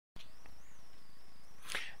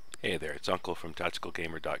Hey there, it's Unkl from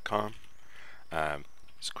tacticalgamer.com.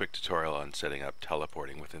 It's a quick tutorial on setting up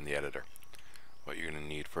teleporting within the editor. What you're going to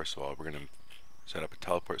need, first of all, we're going to set up a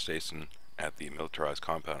teleport station at the militarized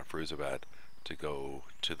compound of Firuzabad to go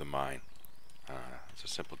to the mine. It's a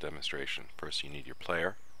simple demonstration. First you need your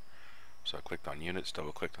player. So I clicked on units,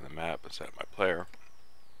 double clicked on the map and set up my player.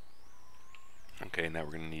 Okay, now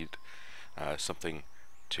we're going to need something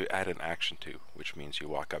to add an action to, which means you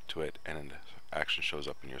walk up to it and an action shows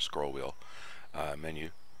up in your scroll wheel menu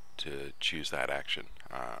to choose that action.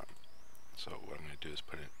 So what I'm going to do is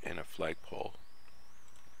put it in a flagpole.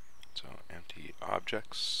 So empty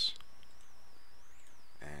objects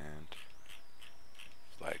and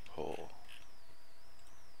flagpole.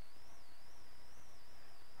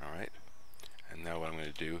 Alright, and now what I'm going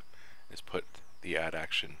to do is put the add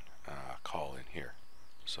action call in here.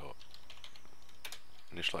 So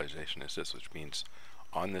initialization is this, which means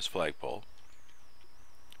on this flagpole,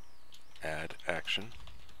 add action,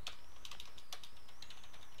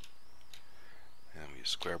 and we use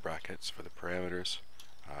square brackets for the parameters.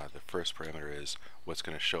 The first parameter is what's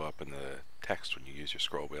going to show up in the text when you use your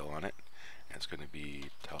scroll wheel on it, and it's going to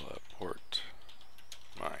be teleport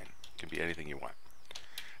mine. It can be anything you want.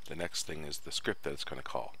 The next thing is the script that it's going to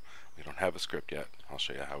call. We don't have a script yet. I'll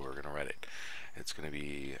show you how we're going to write it. It's going to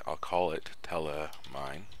be, I'll call it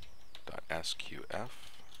telemine.sqf.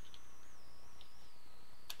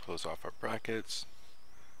 Close off our brackets.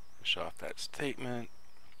 Finish off that statement.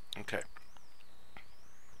 Okay.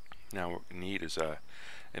 Now what we need is an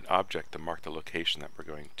object to mark the location that we're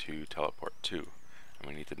going to teleport to. And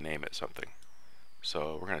we need to name it something.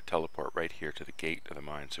 So we're going to teleport right here to the gate of the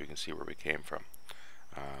mine so we can see where we came from.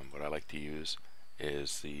 What I like to use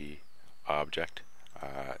is the object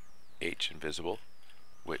H invisible,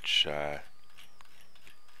 which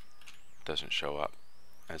doesn't show up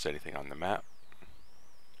as anything on the map.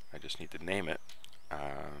 I just need to name it.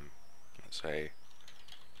 Let's say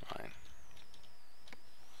mine.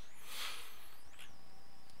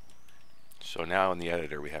 So now in the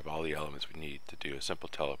editor we have all the elements we need to do a simple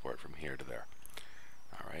teleport from here to there.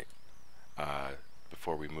 Alright.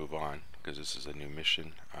 Before we move on, because this is a new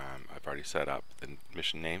mission, I've already set up the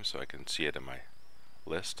mission name so I can see it in my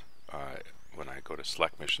list when I go to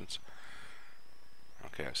select missions.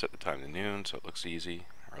 Okay, I've set the time to noon so it looks easy,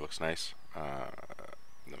 or looks nice.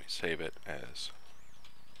 Let me save it as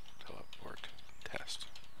teleport test.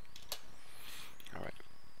 Alright,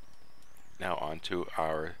 now on to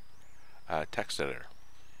our text editor.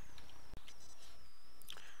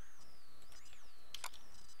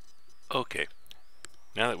 Okay,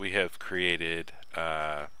 now that we have created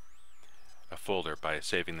a folder by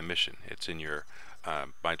saving the mission, it's in your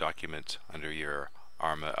My Documents under your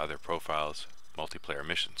ArmA Other Profiles Multiplayer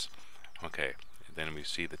Missions. Okay, then we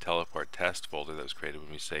see the teleport test folder that was created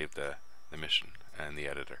when we saved the mission and the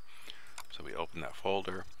editor. So we open that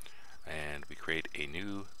folder and we create a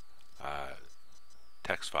new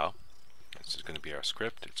text file. This is going to be our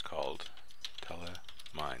script. It's called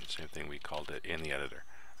telemine, same thing we called it in the editor.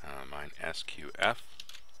 Mine SQF.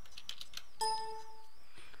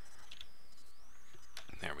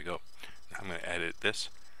 And there we go. Now I'm going to edit this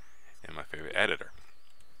in my favorite editor.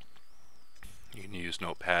 You can use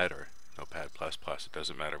Notepad or Notepad++, it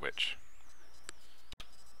doesn't matter which.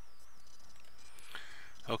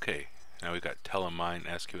 Okay, now we've got telemine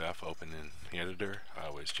SQF open in the editor. I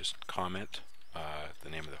always just comment the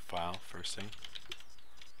name of the file first thing.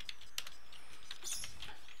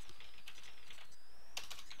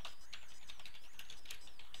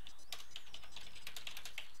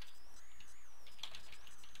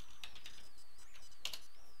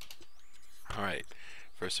 Alright,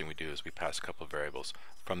 first thing we do is we pass a couple of variables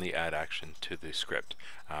from the add action to the script.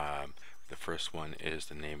 The first one is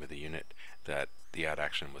the name of the unit that the add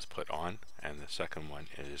action was put on, and the second one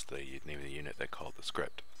is the name of the unit that called the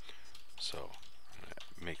script. So I'm going to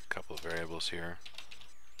make a couple of variables here.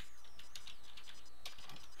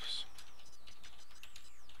 Oops.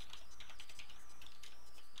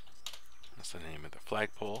 That's the name of the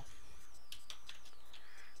flagpole.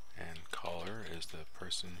 And caller is the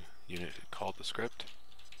person unit who called the script.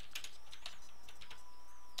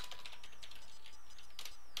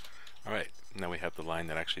 Alright, now we have the line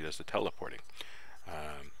that actually does the teleporting.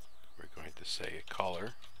 We're going to say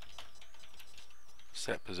caller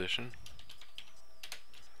set position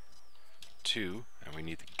to, and we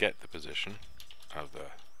need to get the position of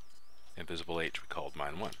the invisible H we called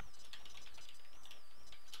mine 1.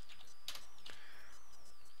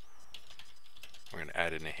 We're going to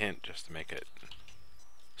add in a hint just to make it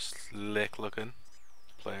slick looking.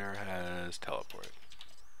 Player has teleported.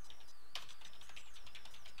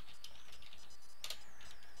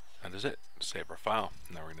 That is it. Save our file.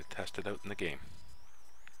 Now we're going to test it out in the game.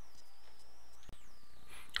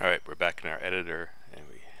 Alright, we're back in our editor and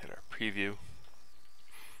we hit our preview.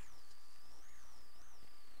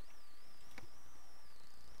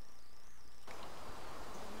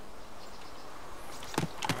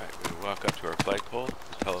 Alright, we walk up to our flagpole.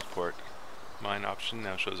 The teleport mine option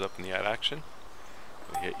now shows up in the add action.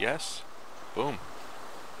 We hit yes. Boom.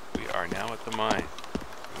 We are now at the mine.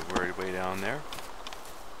 We're way down there.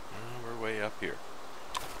 We're way up here.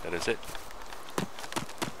 That is it.